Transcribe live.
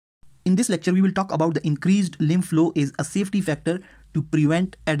In this lecture, we will talk about the increased lymph flow is a safety factor to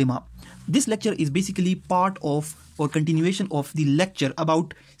prevent edema. This lecture is basically part of or continuation of the lecture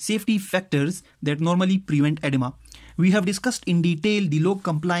about safety factors that normally prevent edema. We have discussed in detail the low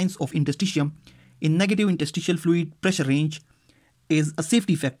compliance of interstitium in negative interstitial fluid pressure range is a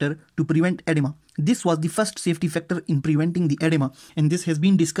safety factor to prevent edema. This was the first safety factor in preventing the edema, and this has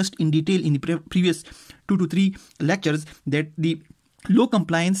been discussed in detail in the previous 2 to 3 lectures, that the low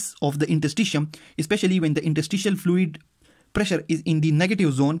compliance of the interstitium, especially when the interstitial fluid pressure is in the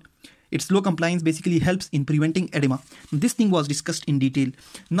negative zone, its low compliance basically helps in preventing edema. This thing was discussed in detail.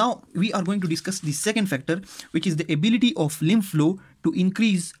 Now we are going to discuss the second factor, which is the ability of lymph flow to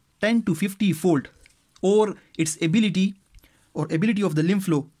increase 10 to 50 fold, or its ability of the lymph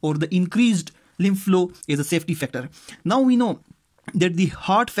flow, or the increased lymph flow is a safety factor. Now we know that the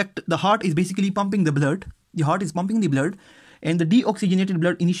heart is basically pumping the blood. The heart is pumping the blood, and the deoxygenated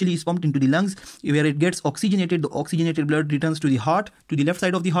blood initially is pumped into the lungs, where it gets oxygenated. The oxygenated blood returns to the heart, to the left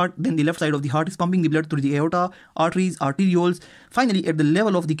side of the heart. Then the left side of the heart is pumping the blood through the aorta, arteries, arterioles. Finally, at the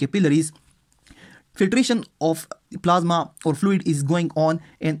level of the capillaries, filtration of plasma or fluid is going on,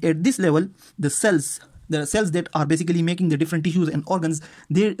 and at this level, the cells that are basically making the different tissues and organs,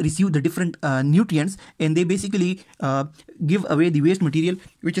 they receive the different nutrients, and they basically give away the waste material,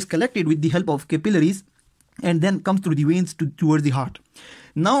 which is collected with the help of capillaries and then comes through the veins towards the heart.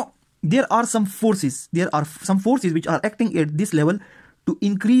 Now there are some forces which are acting at this level to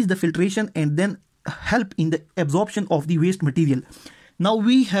increase the filtration and then help in the absorption of the waste material. Now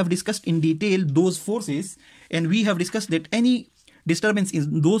we have discussed in detail those forces, and we have discussed that any disturbance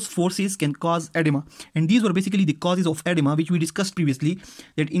in those forces can cause edema, and these were basically the causes of edema which we discussed previously,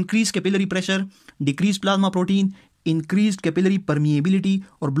 that increased capillary pressure, decreased plasma protein, increased capillary permeability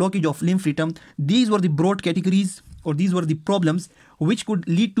or blockage of lymph rhythm. These were the broad categories, or these were the problems which could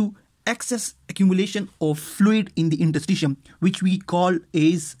lead to excess accumulation of fluid in the interstitium, which we call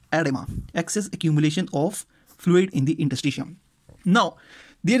as edema. Excess accumulation of fluid in the interstitium. Now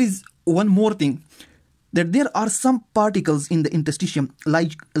there is one more thing, that there are some particles in the interstitium,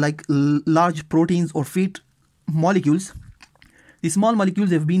 like large proteins or fat molecules. The small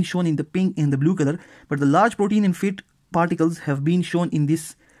molecules have been shown in the pink and the blue color, but the large protein and fat particles have been shown in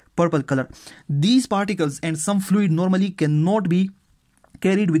this purple color. These particles and some fluid normally cannot be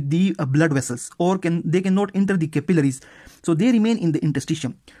carried with the blood vessels, or they cannot enter the capillaries, so they remain in the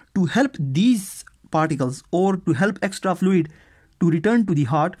interstitium. To help these particles, or to help extra fluid to return to the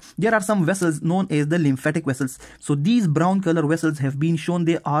heart, there are some vessels known as the lymphatic vessels. So these brown color vessels have been shown,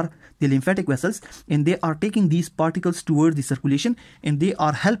 they are the lymphatic vessels, and they are taking these particles towards the circulation, and they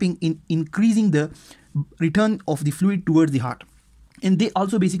are helping in increasing the return of the fluid towards the heart, and they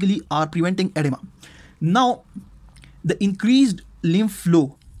also basically are preventing edema. Now the increased lymph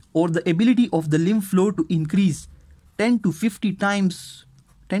flow, or the ability of the lymph flow to increase 10 to 50 times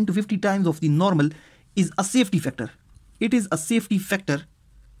of the normal, is a safety factor. It is a safety factor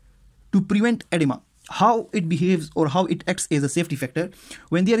to prevent edema. How it behaves, or how it acts as a safety factor: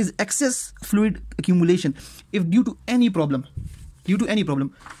 when there is excess fluid accumulation, if due to any problem,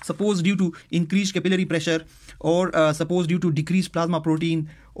 suppose due to increased capillary pressure, or suppose due to decreased plasma protein,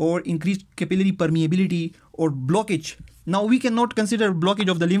 or increased capillary permeability, or blockage. Now we cannot consider blockage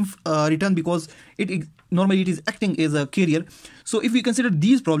of the lymph return, because normally it is acting as a carrier. So if we consider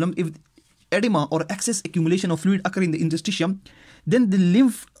these problems, if edema or excess accumulation of fluid occur in the interstitium, then the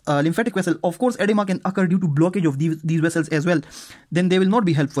lymphatic vessel, of course edema can occur due to blockage of these vessels as well, then they will not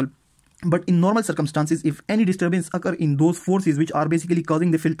be helpful. But in normal circumstances, if any disturbance occur in those forces which are basically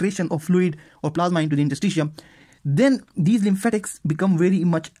causing the filtration of fluid or plasma into the interstitium, then these lymphatics become very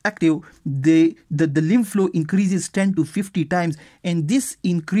much active. The lymph flow increases 10 to 50 times, and this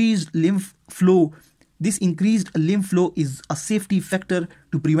increased lymph flow is a safety factor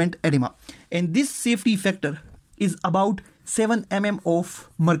to prevent edema. And this safety factor is about 7 mm of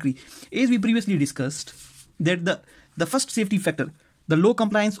mercury. As we previously discussed, that the first safety factor, the low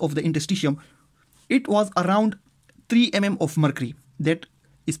compliance of the interstitium, it was around 3 mm of mercury. That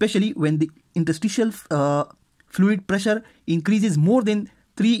especially when the interstitial fluid pressure increases more than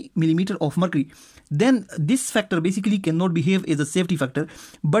 3 mm of mercury, then this factor basically cannot behave as a safety factor.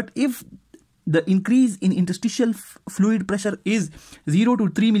 But if the increase in interstitial fluid pressure is 0 to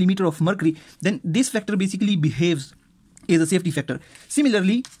 3 mm of mercury, then this factor basically behaves as a safety factor.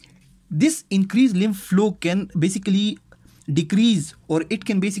 Similarly, this increased lymph flow can basically decrease, or it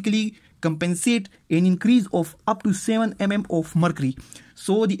can basically compensate an increase of up to 7 mm of mercury.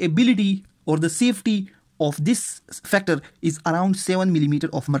 So the ability or the safety of this factor is around 7 mm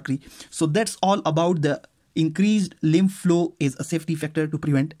of mercury. So that's all about the increased lymph flow is a safety factor to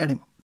prevent edema.